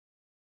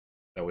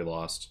that we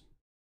lost.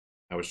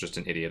 I was just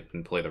an idiot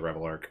and play the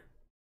Rebel Arc.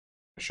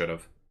 I should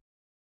have.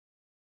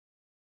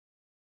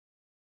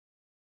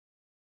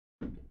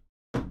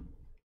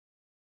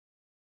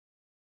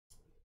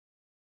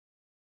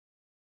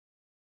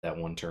 That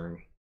one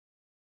turn.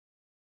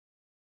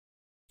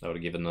 That would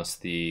have given us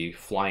the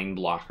flying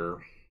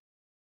blocker.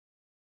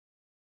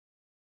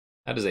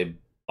 That is a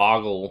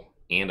Boggle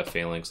and a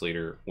Phalanx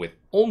leader with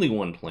only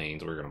one plane,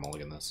 so we're going to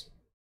mulligan this.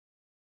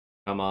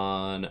 Come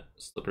on,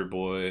 Slipper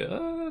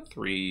Boy.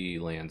 3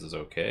 lands is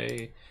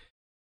okay.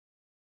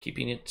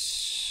 Keeping it,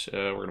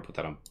 we're going to put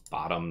that on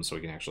bottom so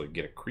we can actually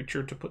get a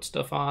creature to put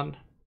stuff on.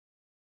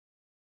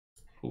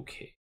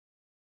 Okay.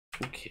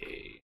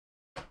 Okay.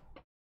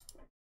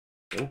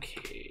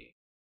 Okay.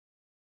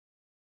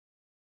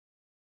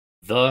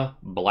 The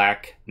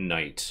Black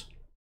Knight.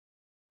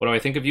 What do I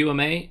think of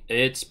UMA?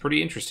 It's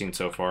pretty interesting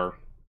so far.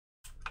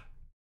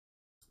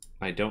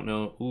 I don't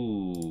know.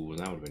 Ooh,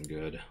 that would have been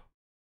good.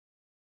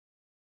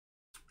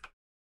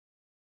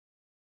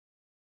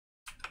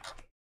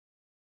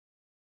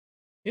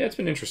 Yeah, it's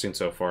been interesting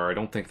so far. I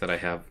don't think that I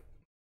have...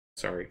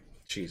 Sorry.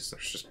 Jeez,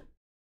 there's just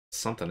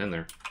something in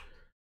there.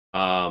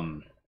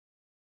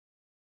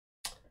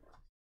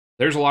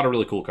 There's a lot of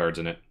really cool cards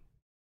in it.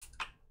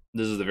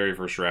 This is the very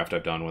first draft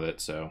I've done with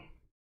it, so...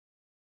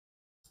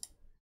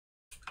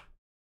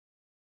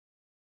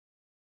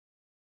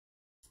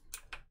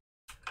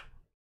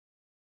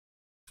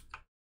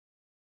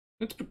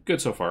 It's good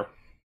so far.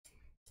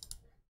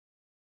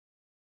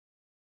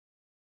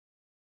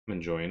 I'm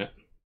enjoying it.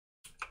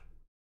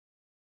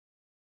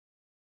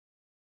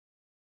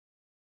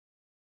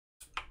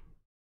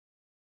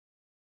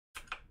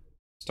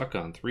 Stuck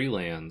on 3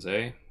 lands,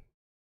 eh?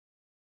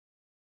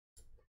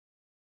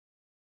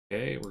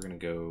 Okay, we're gonna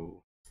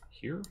go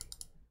here.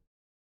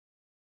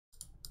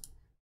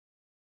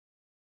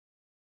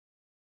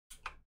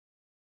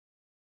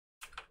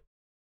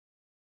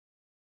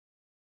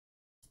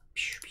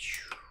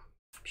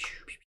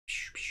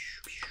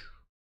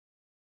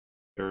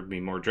 There would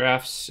be more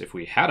drafts if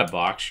we had a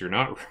box. You're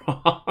not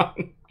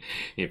wrong.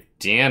 If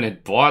Dan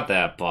had bought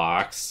that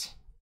box.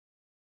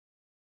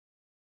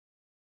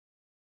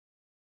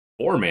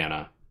 4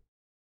 mana.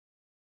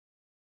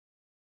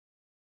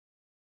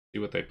 See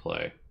what they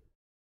play.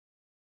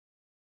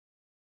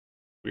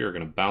 We are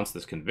going to bounce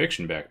this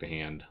Conviction back to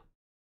hand.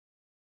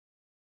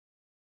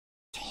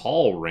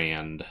 Tall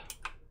Rand.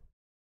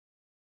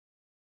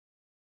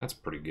 That's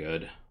pretty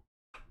good.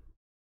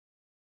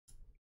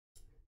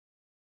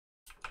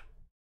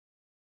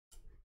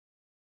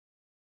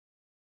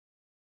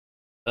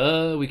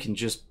 We can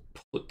just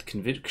put the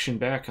Conviction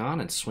back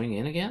on and swing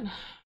in again.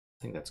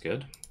 I think that's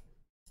good.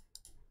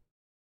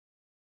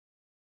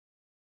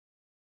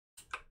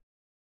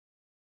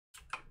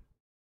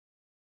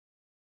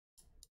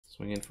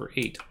 Swing in for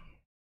 8.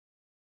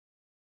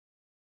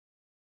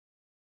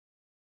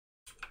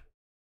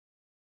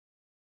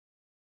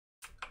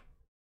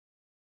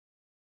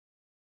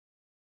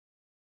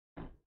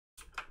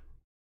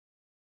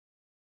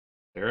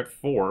 They're at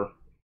 4.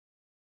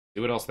 See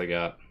what else they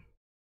got.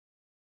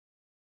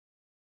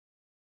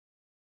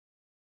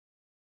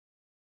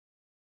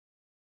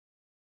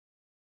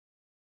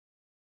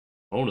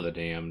 Own of the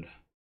Damned.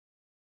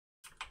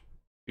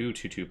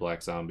 2/2/2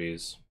 black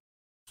zombies.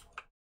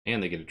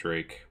 And they get a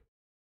Drake.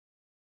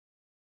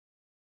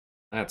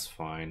 That's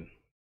fine.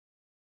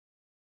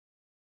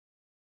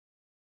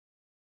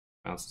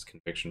 Bounce this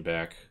Conviction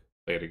back.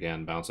 Play it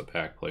again. Bounce it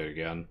back. Play it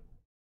again.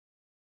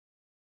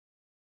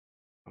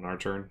 On our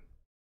turn.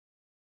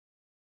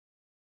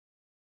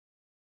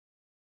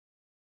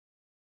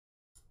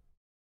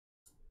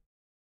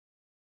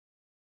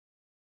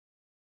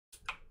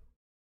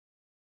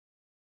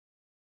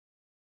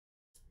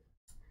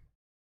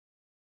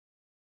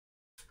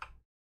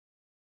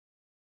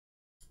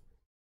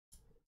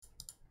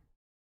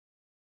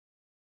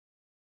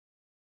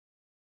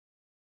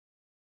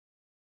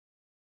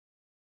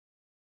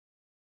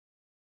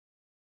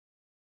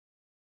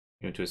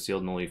 We went to a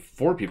sealed and only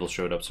 4 people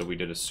showed up, so we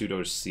did a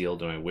pseudo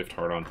sealed and I whiffed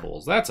hard on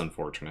pulls. That's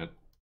unfortunate.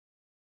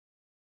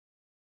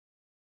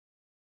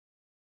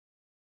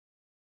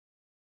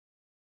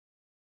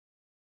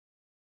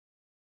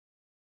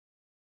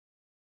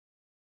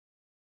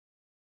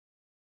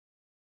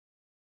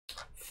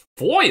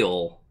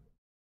 Foil?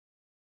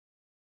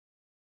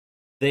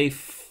 They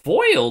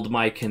foiled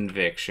my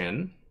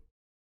Conviction.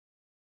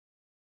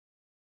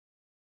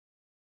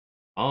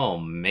 Oh,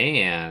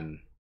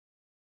 man.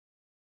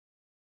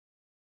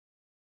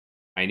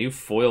 I knew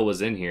foil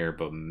was in here,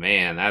 but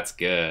man, that's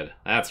good.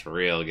 That's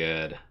real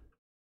good.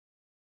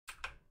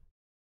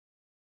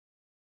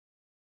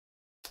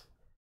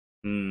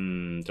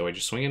 Do I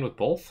just swing in with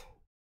both?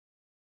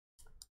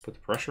 Put the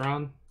pressure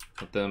on?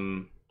 Let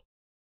them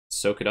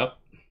soak it up?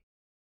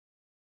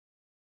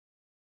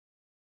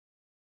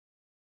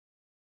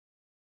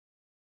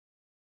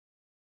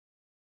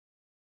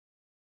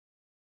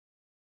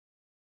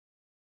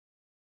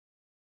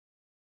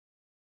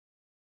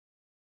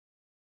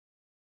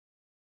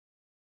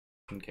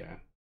 Okay.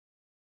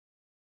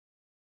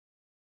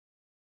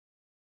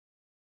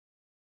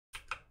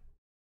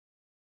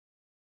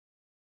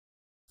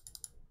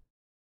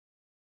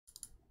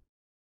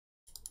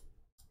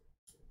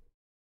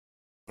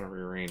 want to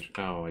rearrange.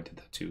 Oh, I did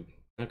that too.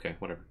 Okay,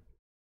 whatever.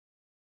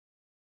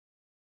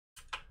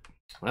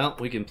 Well,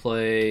 we can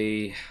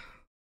play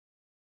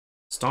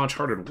Staunch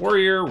Hearted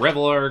Warrior,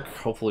 Revel Arc.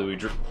 Hopefully we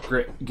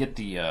get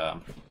the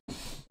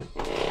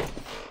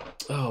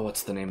oh,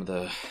 what's the name of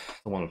the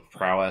one with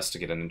prowess to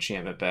get an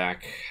enchantment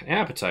back?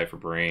 Appetite for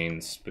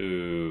Brains.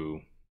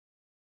 Boo.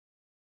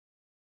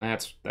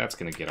 That's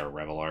gonna get our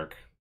Revel Arc.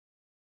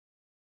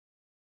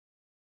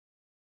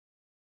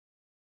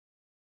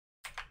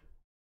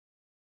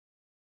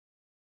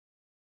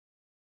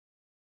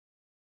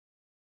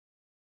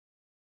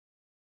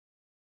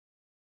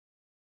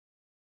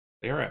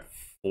 They are at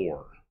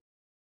 4.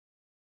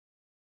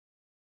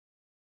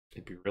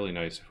 It'd be really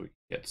nice if we could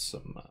get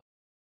some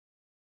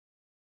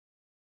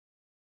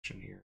action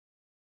here.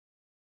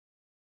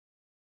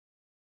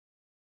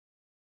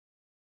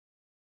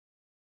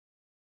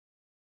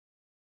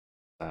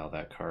 Style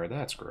that card.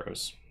 That's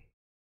gross.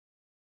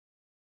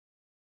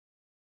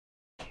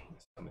 My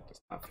stomach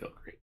does not feel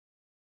great.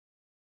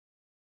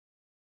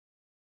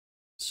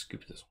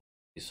 Scoop this one,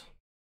 please.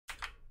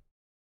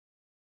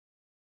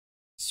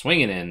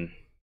 Swinging in.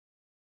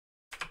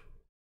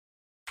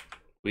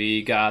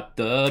 We got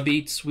the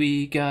beats.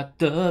 We got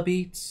the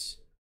beats.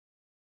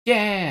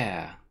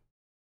 Yeah.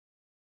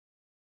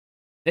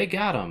 They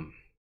got him.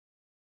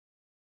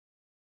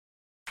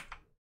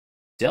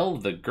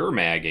 Delve the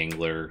Gurmag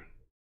Angler.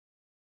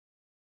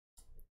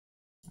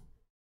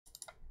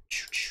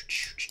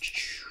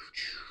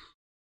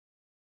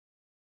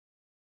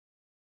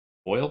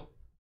 Foil.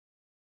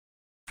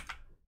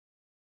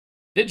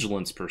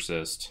 Vigilance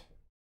Persist.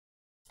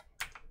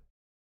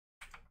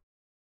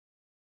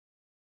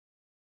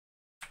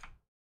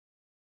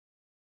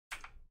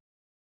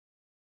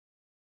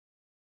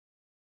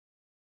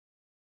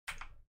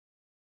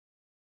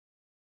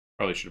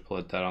 Probably should have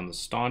played that on the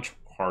Staunch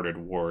Hearted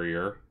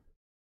Warrior.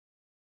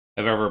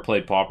 Have I ever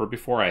played Pauper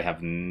before? I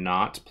have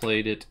not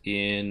played it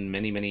in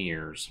many, many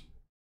years.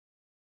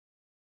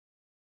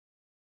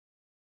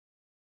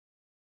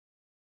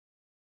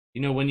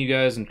 You know when you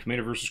guys in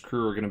Commander vs.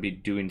 Crew are going to be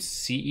doing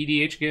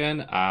CEDH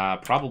again?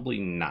 Probably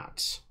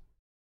not.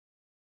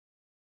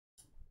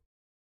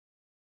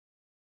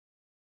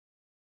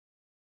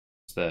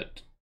 It's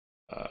that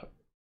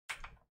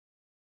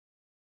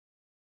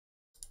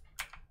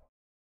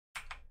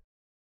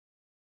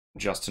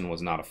Justin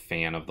was not a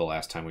fan of the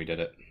last time we did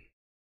it.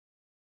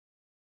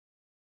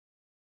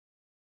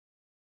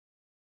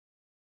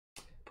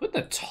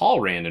 Putting the tall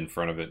Rand in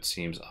front of it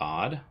seems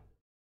odd.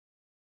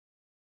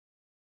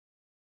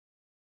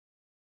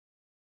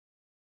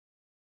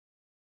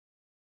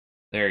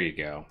 There you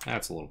go.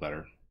 That's a little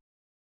better.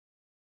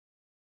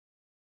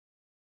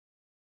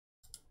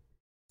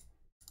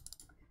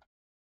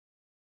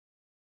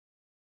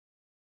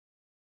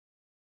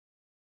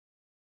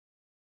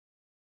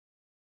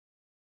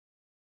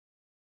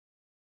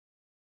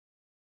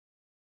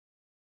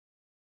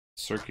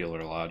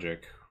 Circular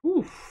Logic.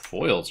 Whew,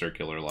 foiled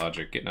Circular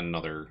Logic. Getting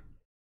another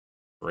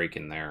break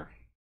in there.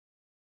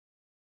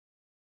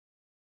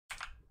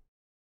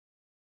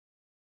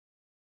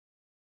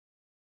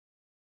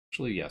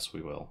 Actually, yes,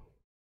 we will.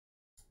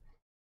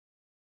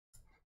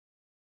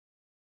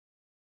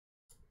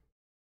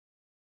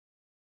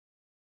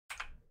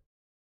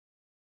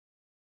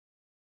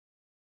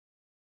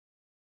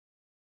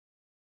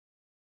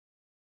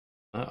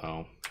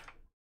 Uh-oh.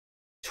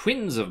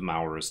 Twins of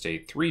Mauer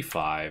Estate,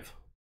 3/5.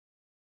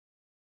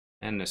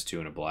 And this 2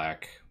 and a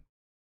black.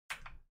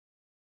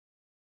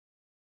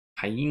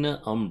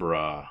 Hyena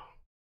Umbra.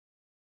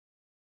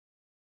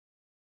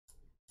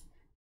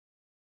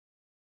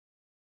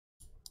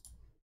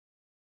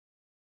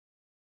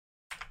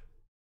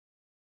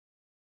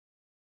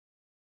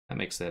 That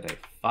makes it a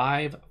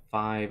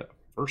 5/5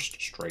 first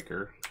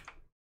striker.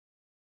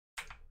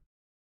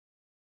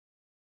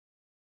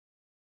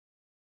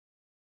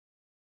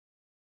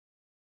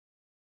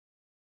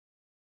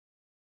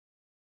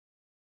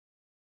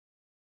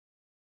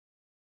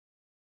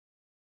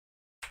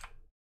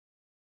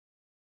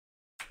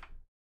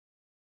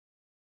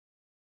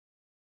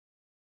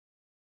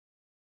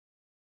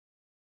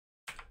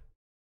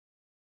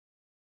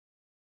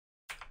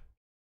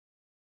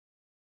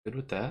 Good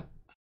with that.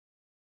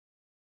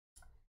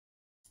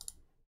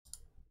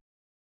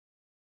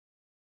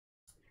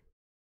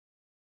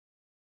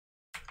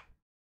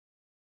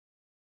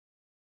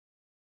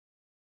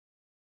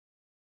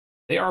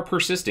 They are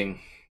persisting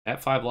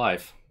at 5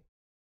 life.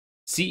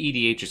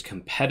 CEDH is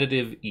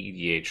competitive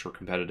EDH, or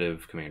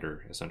competitive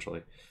commander,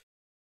 essentially.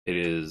 It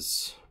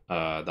is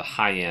the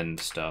high-end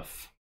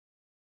stuff.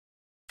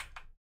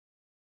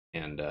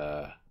 And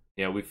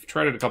yeah, we've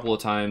tried it a couple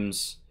of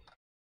times.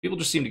 People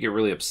just seem to get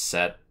really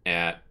upset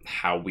at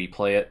how we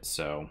play it,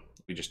 so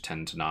we just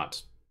tend to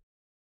just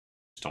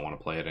don't want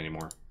to play it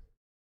anymore.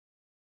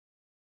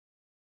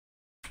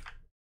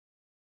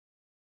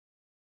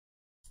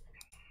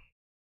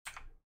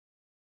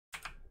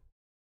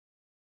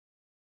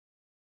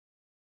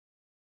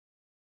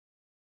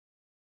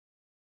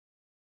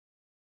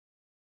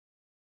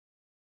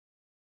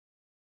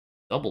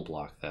 Double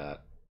block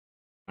that.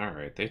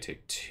 Alright, they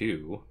take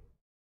 2.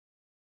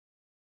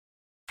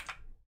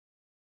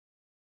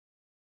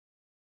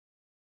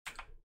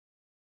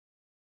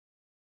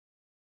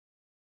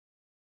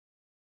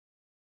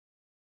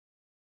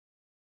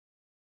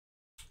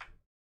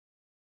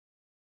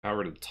 Got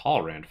rid of the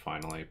Tolerant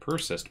finally.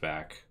 Persist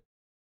back.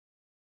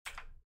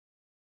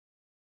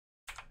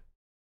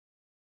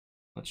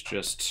 Let's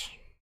just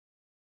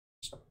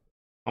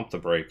pump the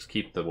brakes.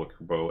 Keep the Wicker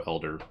Bow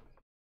Elder in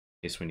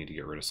case we need to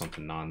get rid of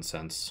something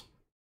nonsense.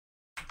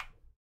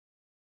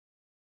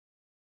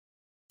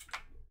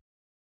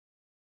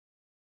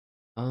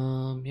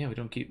 Yeah, we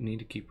don't need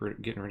to keep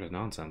getting rid of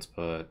nonsense,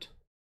 but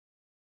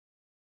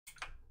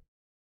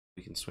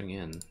we can swing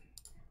in.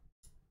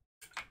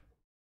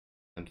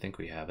 I think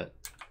we have it.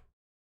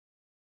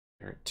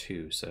 They're at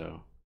 2,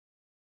 so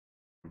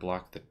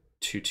block the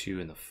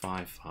 2/2 and the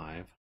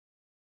 5/5.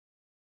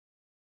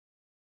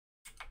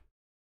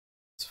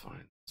 It's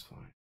fine. It's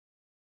fine.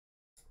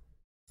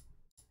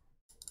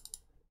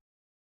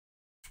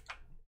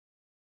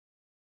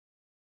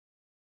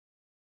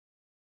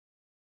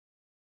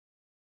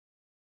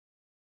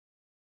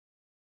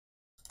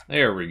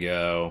 There we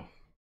go.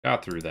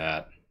 Got through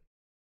that.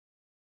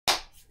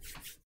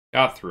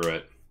 Got through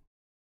it.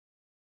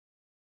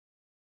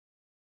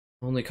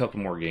 Only a couple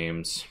more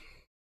games.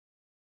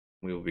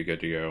 We will be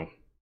good to go.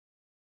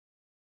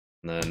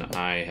 And then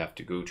I have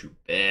to go to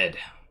bed.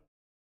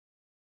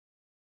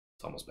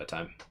 It's almost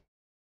bedtime.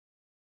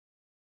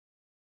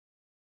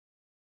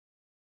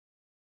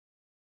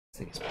 I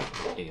think it's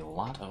a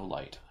lot of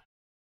light.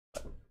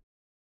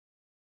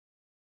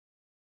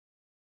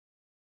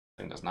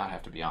 Thing does not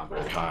have to be on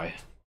very high.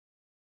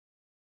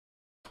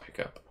 Pick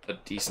up a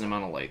decent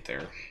amount of light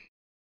there. I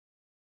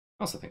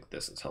also think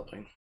this is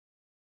helping.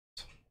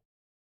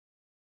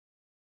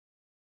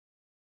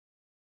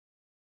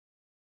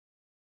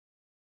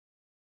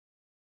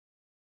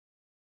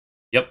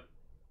 Yep.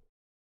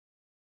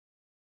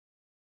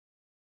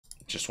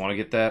 Just want to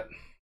get that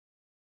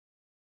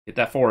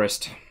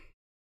forest.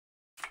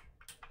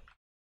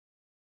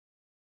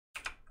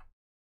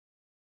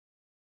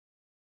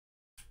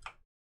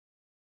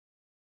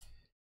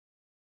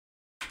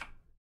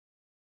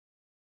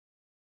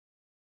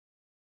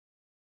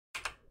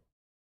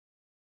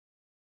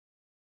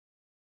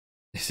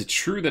 Is it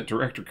true that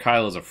Director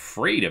Kyle is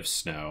afraid of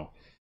snow?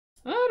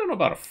 I don't know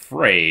about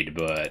afraid,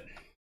 but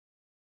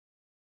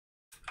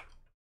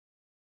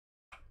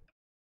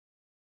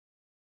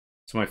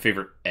it's my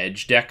favorite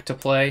edge deck to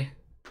play.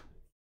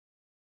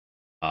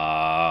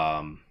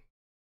 I'm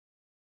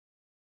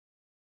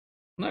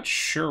not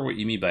sure what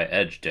you mean by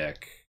edge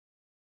deck.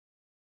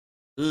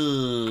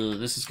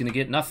 This is gonna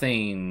get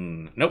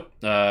nothing. Nope.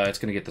 It's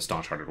gonna get the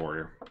Staunch Hearted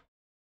Warrior.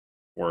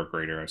 Or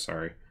Greater,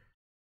 sorry.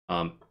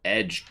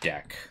 Edge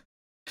deck.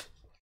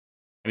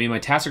 I mean, my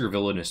Tassiger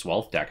Villainous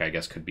Wealth deck, I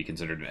guess, could be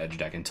considered an edge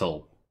deck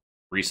until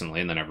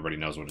recently, and then everybody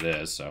knows what it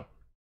is, so.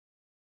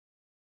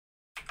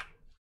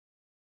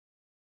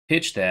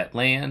 Pitch that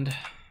land.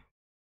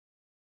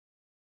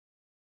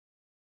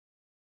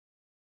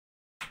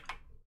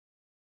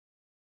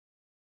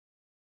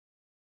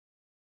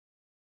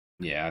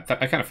 Yeah,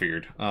 I kind of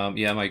figured.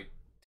 Yeah, my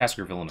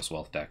Tasker Villainous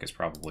Wealth deck is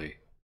probably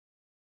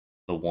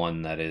the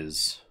one that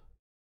is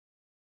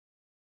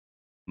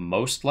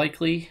most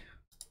likely.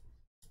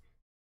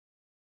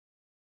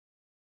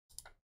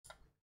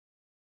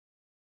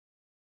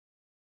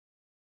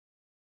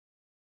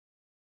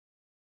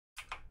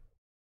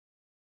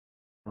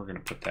 We're going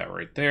to put that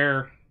right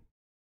there.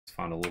 Let's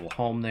find a little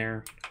home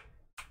there.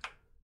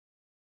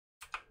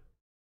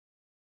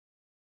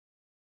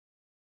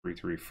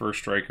 3/3 First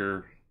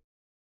Striker.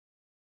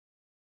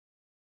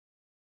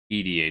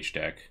 EDH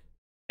deck.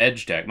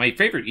 Edge deck. My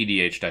favorite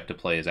EDH deck to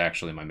play is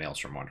actually my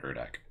Maelstrom Wanderer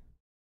deck.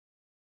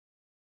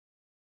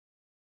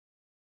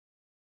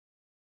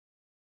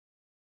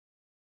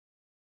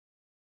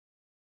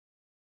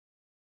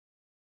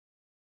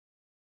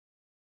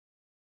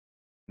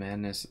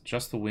 Madness.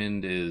 Just the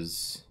Wind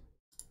is...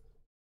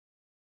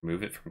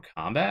 remove it from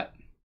combat?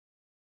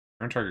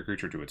 Turn target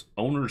creature to its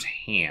owner's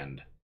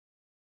hand.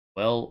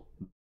 Well,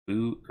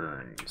 Boo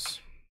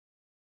earns.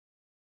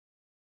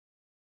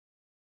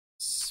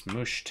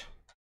 Smushed.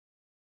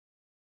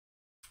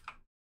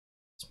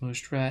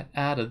 Smushed right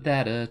out of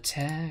that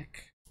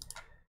attack.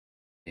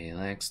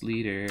 Phalanx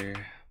leader.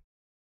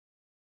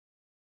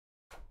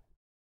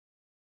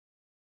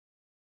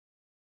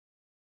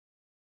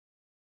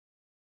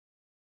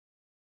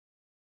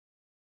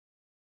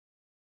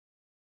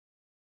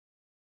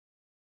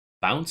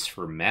 Bounce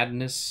for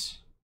madness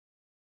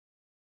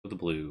with a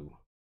blue.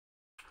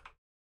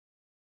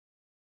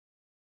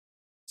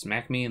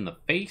 Smack me in the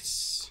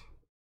face.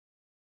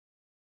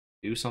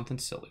 Do something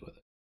silly with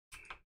it.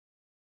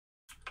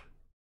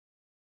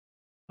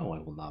 Oh, I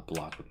will not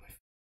block with my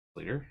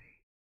leader.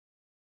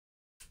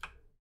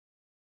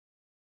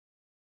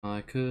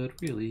 I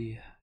could really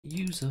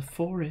use a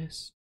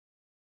forest.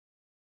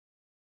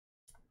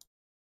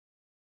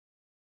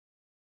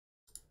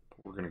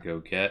 We're gonna go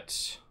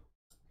get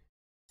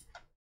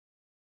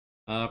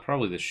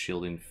probably the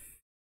shielding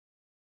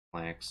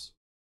Planks.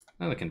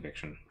 Another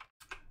conviction.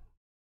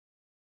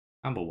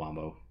 Combo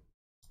wombo.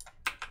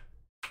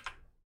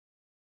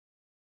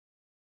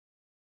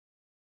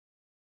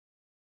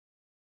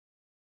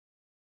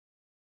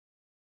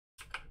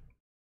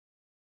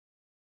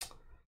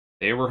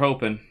 They were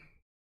hoping.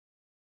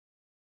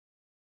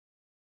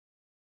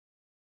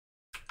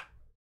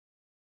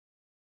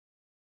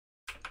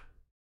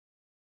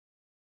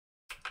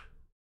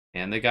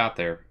 And they got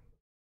there.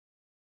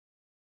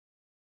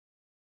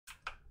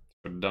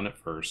 Should have done it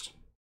first.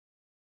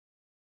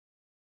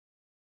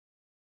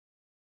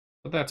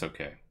 But that's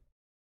okay.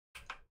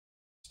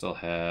 Still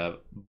have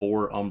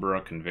Boar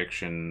Umbra,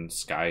 Conviction,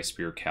 Sky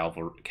Spear,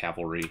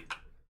 Cavalry,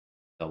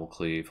 Double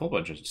Cleave, whole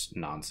bunch of just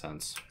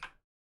nonsense.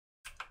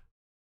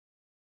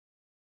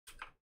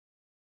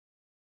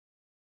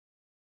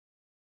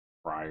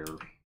 Prior.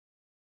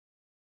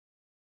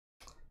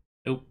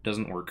 Nope,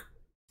 doesn't work.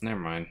 Never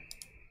mind.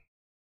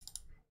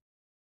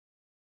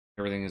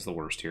 Everything is the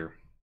worst here.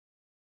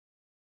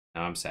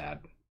 Now I'm sad.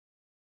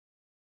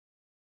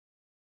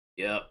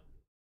 Yep.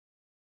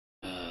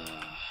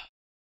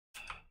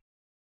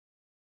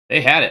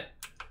 They had it.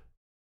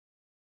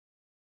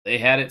 They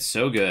had it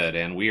so good,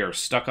 and we are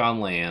stuck on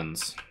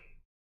lands.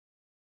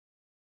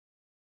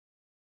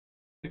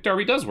 Nick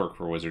Darby does work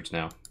for Wizards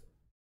now.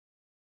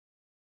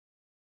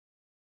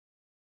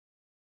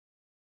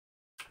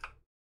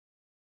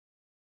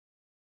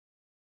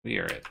 We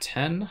are at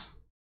 10.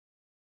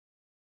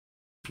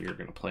 We are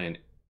going to play an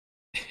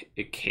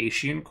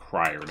Acacian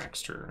Crier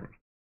next turn.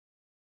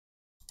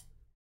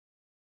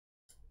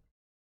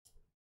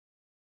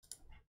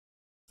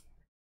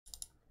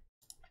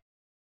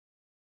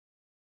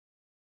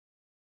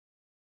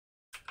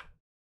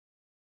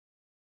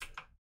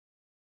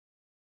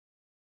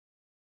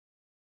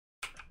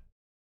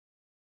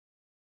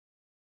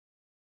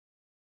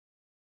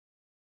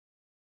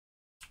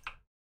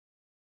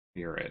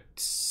 We are at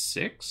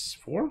 6,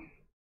 4,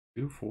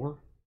 2, 4.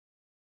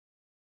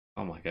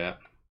 Oh my god.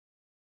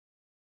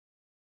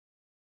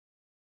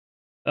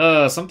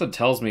 Something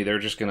tells me they're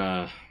just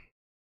gonna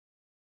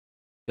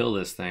kill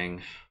this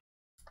thing.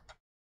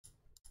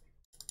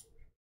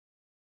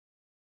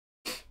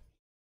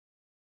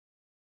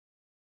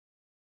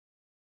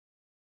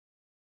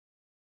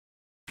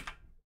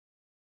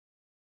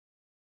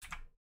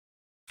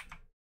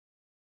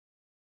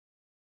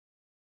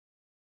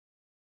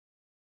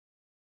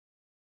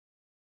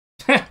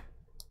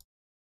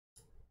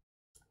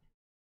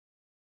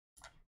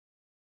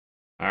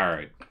 All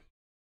right.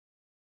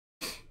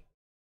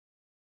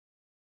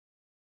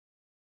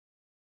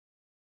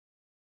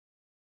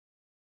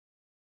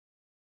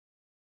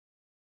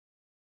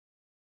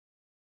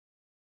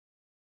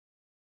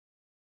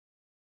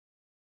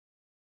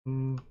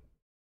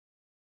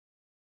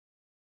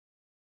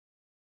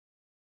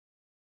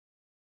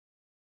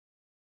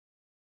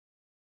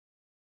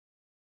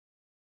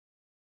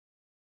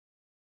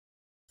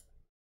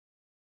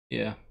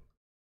 Yeah.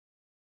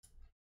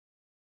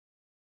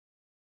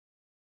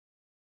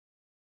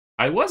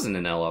 I was in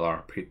an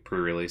LLR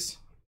pre-release.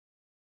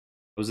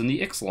 I was in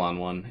the Ixalan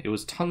one. It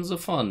was tons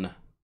of fun.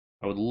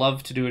 I would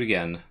love to do it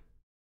again.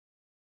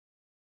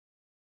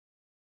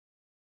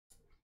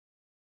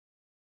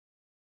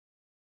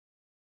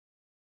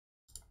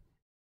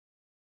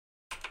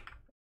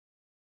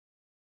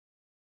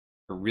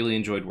 I really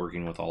enjoyed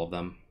working with all of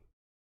them.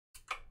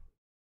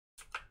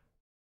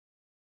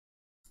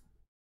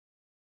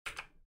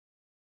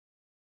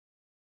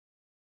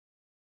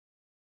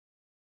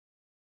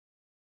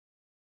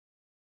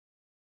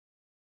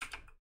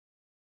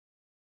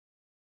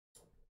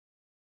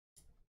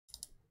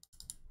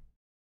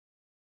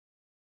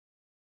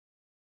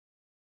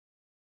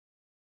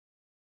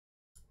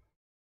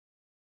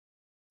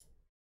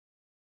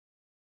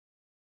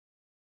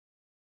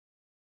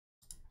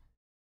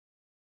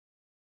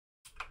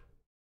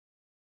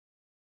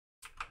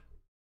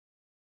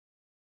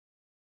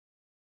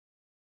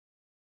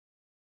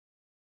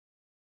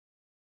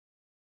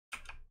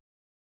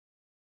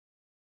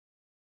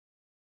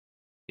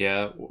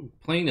 Yeah,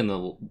 playing in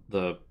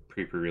the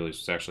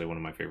pre-release was actually one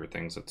of my favorite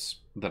things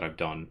that I've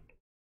done.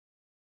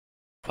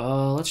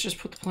 Let's just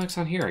put the planks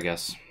on here, I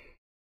guess.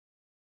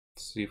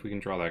 Let's see if we can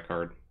draw that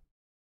card.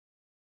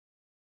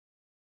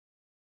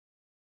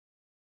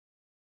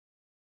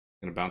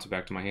 Gonna bounce it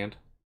back to my hand.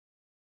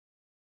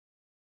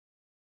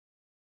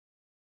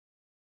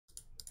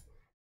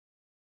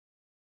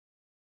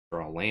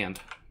 Draw land.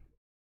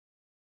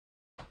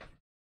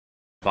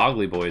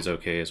 Boggly Boy's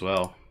okay as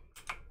well.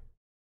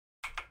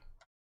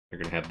 They're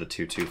gonna have the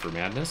 2/2 for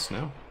Madness?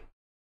 No?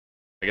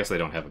 I guess they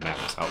don't have a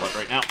Madness outlet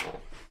right now.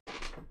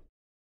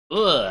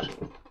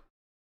 Ugh!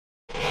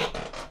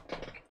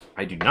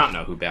 I do not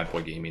know who Bad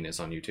Boy Gaming is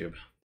on YouTube.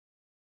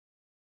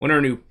 When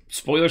are new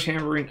spoilers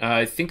hammering?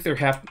 I think they're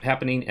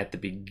happening at the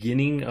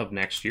beginning of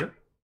next year.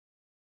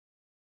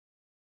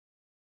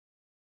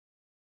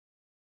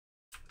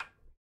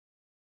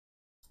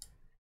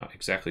 Not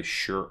exactly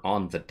sure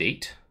on the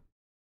date.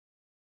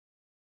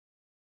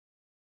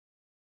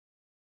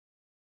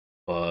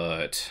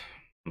 But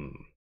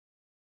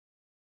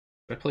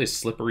Should I play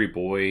Slippery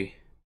Boy?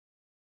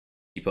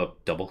 Keep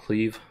up Double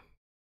Cleave?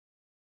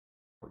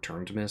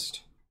 Return to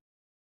Mist?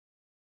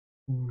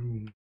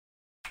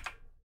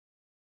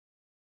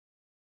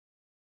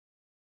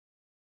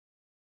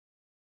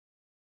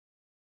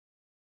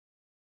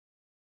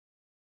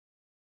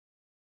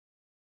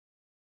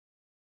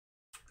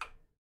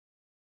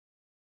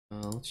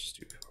 Let's just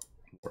do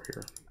more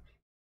here.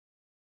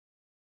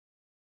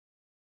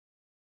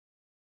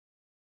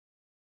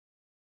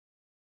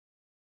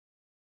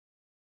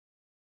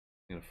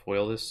 I'm gonna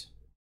foil this.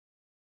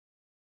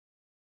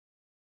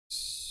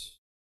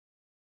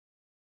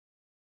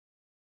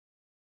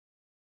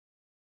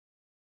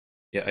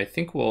 Yeah, I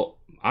think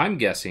I'm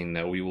guessing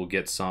that we will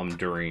get some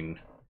during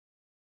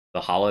the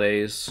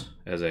holidays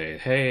as a,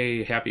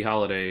 hey, happy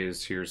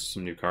holidays, here's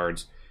some new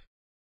cards.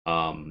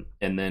 And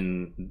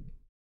then,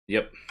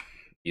 yep,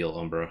 Eel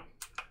Umbra.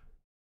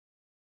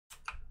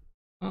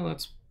 Oh,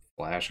 that's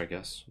Flash, I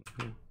guess.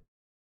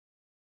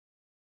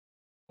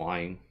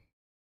 Flying.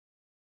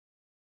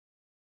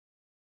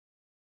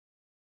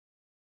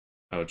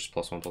 Oh, just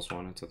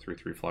 +1/+1. It's a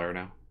 3/3 flyer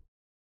now.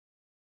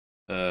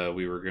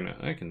 We were gonna.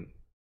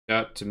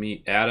 Got to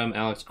meet Adam,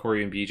 Alex,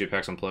 Corey, and BJ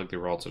PAX Unplugged. They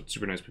were also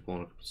super nice people,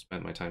 and I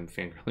spent my time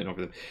fangirling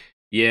over them.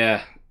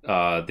 Yeah,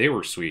 they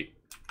were sweet.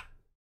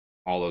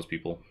 All those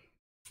people.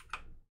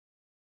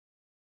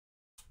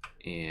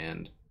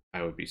 And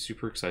I would be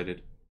super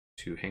excited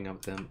to hang out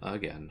with them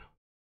again.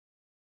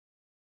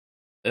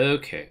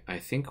 Okay, I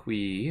think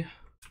we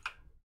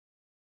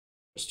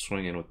just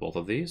swing in with both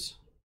of these.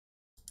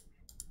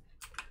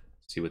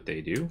 See what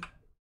they do.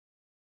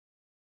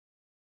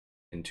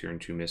 In turn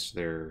to miss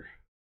their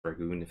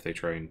Dragoon if they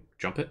try and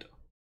jump it.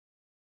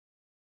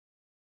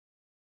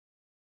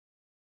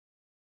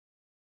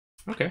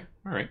 Okay,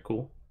 alright,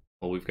 cool.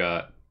 Well, we've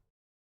got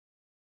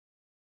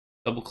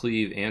Double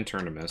Cleave and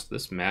Turn to Miss.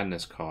 This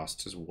Madness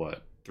cost is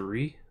what,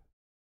 3?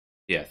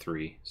 Yeah,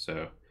 3.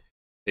 So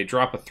they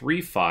drop a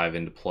 3/5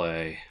 into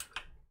play.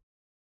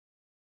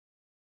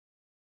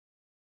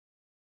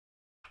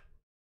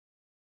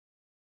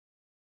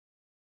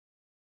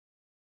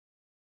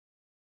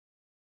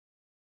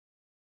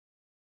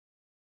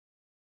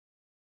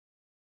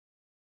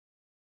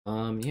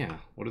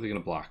 Yeah, what are they gonna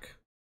block?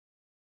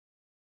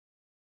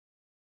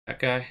 That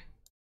guy?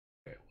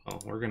 Okay,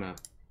 well, we're gonna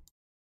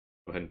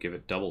go ahead and give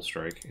it double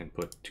strike and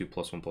put 2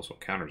 +1/+1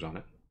 counters on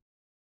it.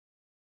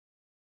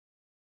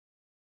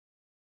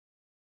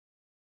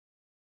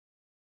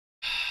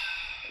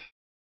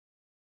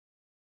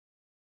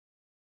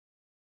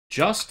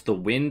 Just the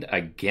wind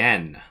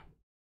again.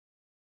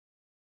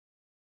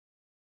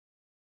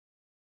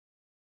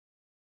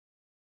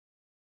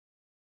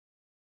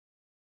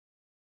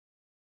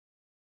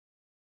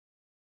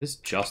 This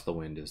just the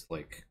wind is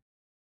like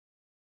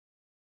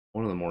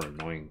one of the more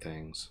annoying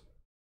things.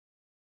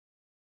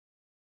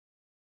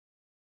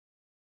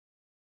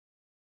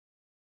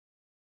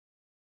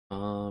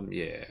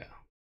 Yeah.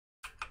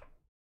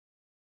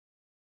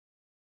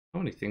 How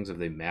many things have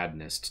they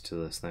madnessed to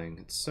this thing?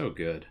 It's so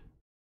good.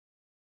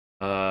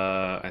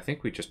 I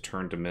think we just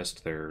turned to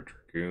mist their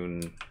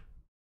Dragoon.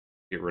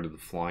 Get rid of the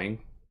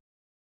flying.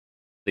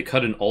 They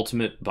cut an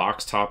ultimate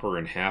box topper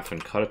in half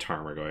and cut a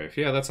Tarmogoyf.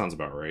 Yeah, that sounds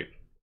about right.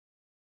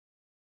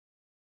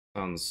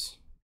 Sounds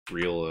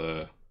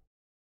real,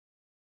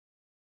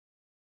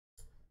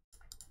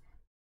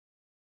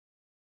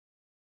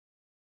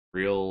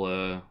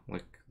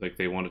 like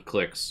they wanted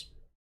clicks.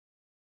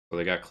 So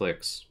they got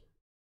clicks.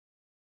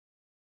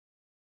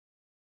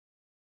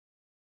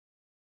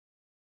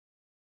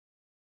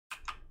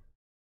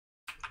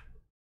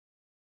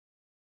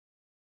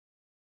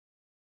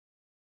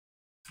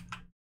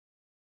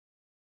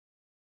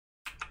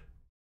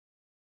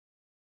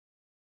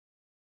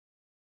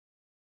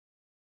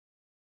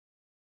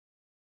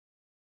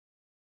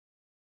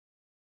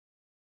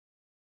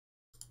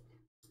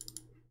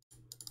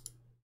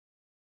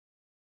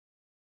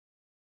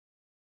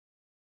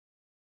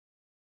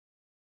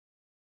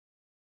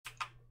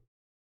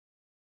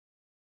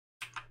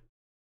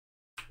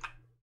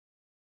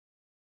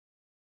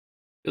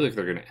 I feel like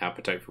they're going to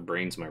Appetite for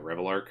Brains my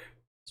Revelark.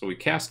 So we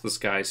cast the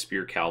Sky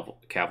Spear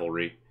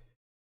Cavalry.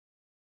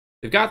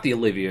 They've got the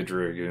Olivia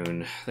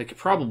Dragoon. They could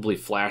probably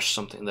flash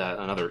something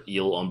another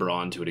Eel Umbra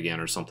onto it again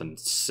or something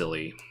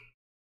silly.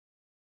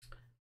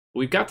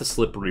 We've got the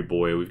Slippery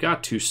Boy. We've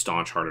got 2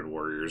 Staunch-Hearted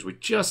Warriors. We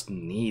just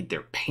need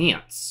their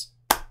pants,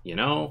 you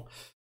know?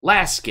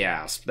 Last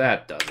Gasp,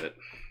 that does it.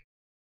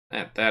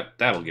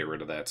 That'll get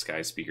rid of that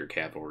Sky Speaker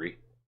Cavalry.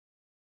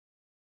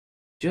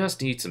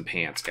 Just need some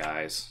pants,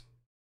 guys.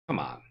 Come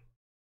on,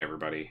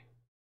 everybody.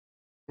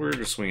 We're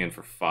just swinging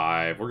for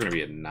 5. We're going to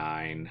be at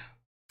 9.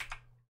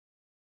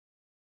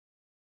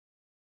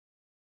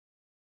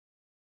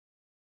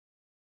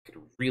 Could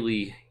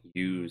really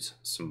use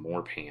some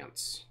more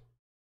pants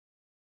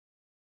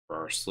for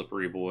our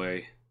Slippery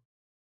Boy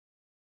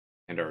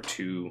and our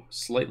 2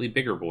 slightly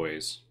bigger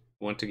boys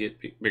who want to get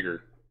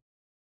bigger.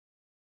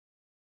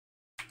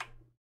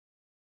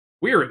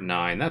 We're at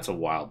 9. That's a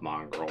wild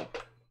mongrel.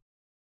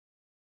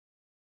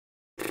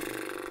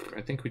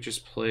 I think we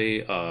just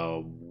play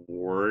a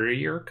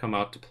warrior come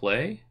out to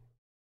play.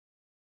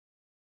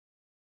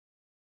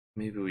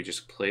 Maybe we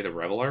just play the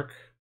Rebel Arc.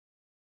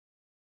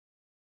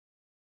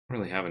 I don't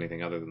really have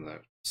anything other than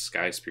the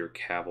Sky Spear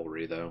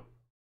Cavalry, though.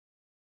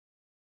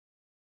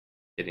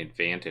 Getting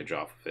advantage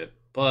off of it,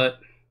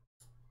 but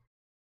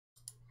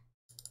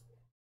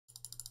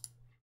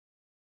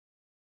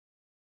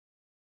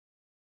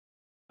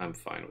I'm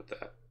fine with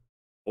that.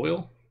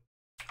 Foil?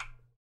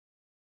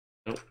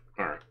 Nope.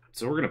 Alright.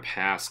 So we're gonna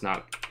pass,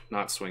 not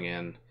swing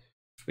in.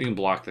 We can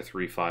block the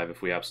 3/5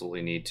 if we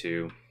absolutely need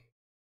to.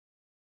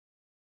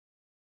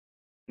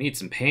 Need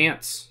some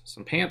pants.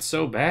 Some pants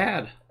so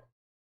bad.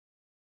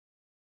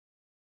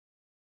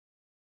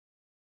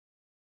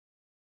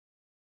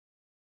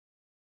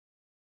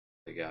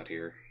 They got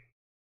here.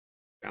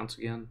 Bounce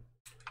again.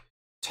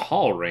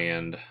 Tall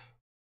Rand.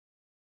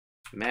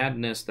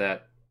 Madness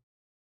that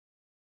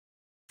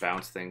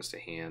bounce things to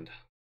hand.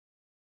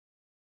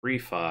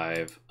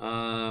 3/5.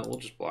 We'll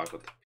just block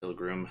with the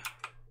Pilgrim.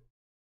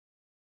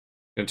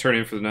 Gonna turn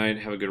in for the night.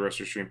 Have a good rest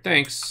of your stream.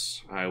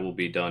 Thanks. I will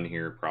be done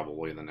here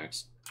probably in the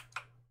next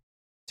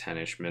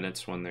 10-ish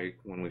minutes when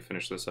we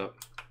finish this up.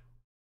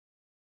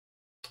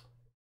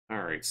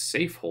 Alright,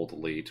 safe hold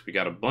elite. We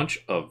got a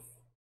bunch of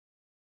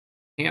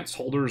pants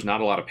holders, not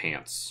a lot of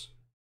pants.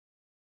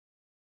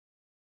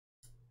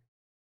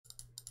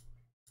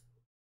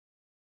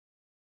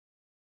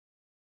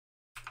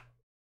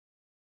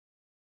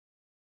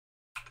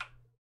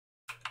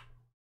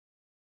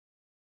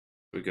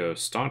 We go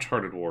Staunch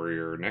Hearted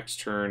Warrior.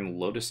 Next turn,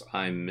 Lotus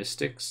Eye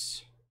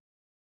Mystics.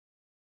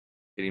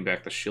 Getting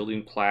back the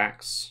shielding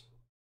plaques.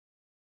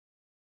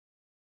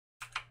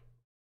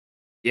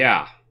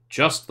 Yeah,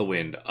 just the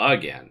wind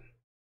again.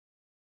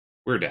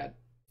 We're dead.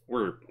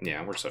 We're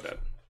so dead.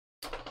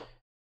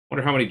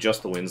 Wonder how many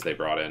just the winds they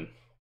brought in.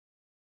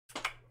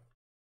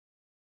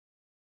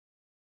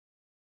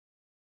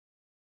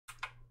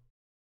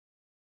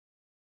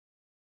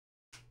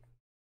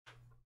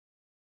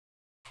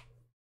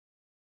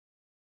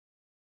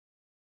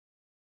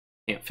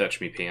 Can't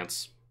fetch me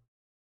pants.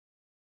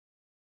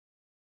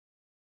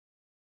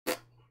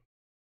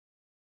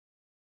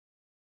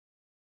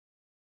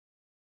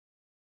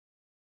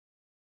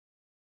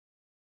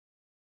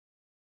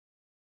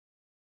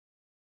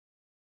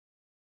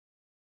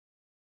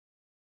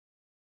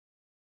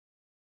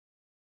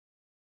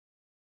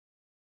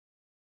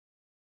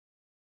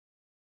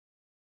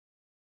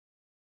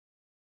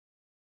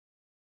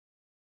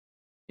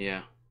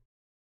 Yeah.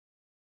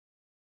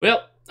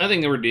 Well, I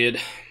think they were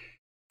dead.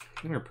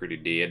 They were pretty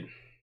dead.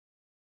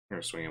 We're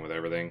gonna swing in with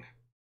everything.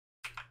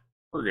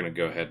 We're gonna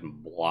go ahead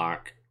and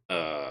block.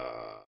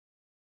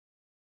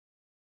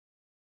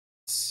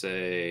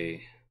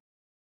 Say.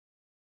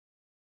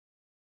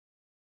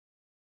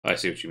 I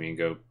see what you mean.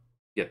 Go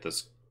get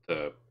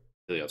the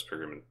Iliad's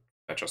Pilgrim and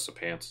fetch us some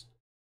pants.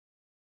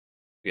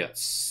 We got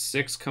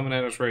 6 coming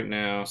at us right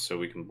now, so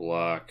we can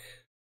block.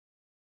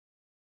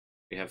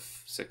 We have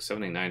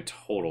 679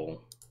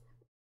 total.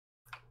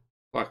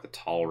 Block the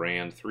Tall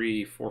Rand.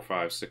 3, 4,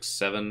 5, 6,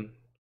 7.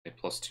 Okay,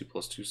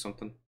 +2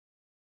 something.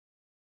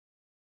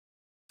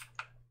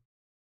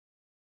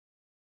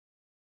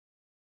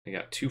 We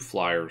got 2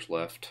 flyers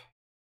left.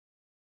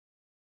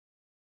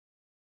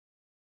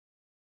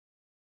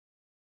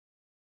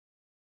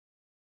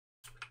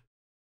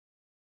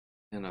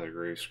 Another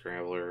Grave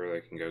Scrambler.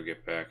 They can go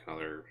get back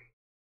another.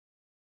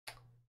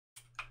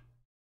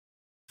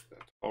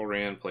 Tall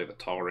Rand. Play the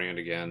Tall Rand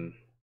again.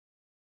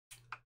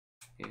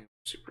 Yeah,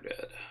 super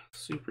dead.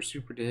 Super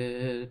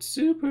dead.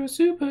 Super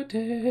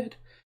dead.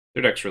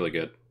 Their deck's really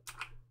good.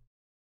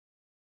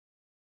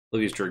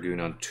 Livy's Dragoon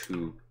on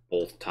 2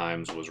 both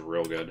times was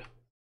real good.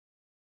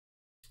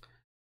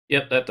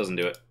 Yep, that doesn't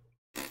do it.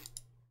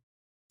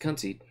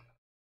 Concede.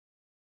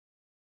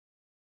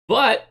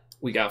 But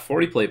we got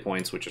 40 play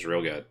points, which is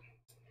real good.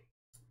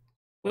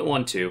 Went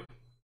 1-2.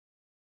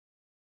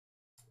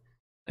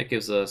 That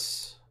gives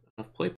us enough play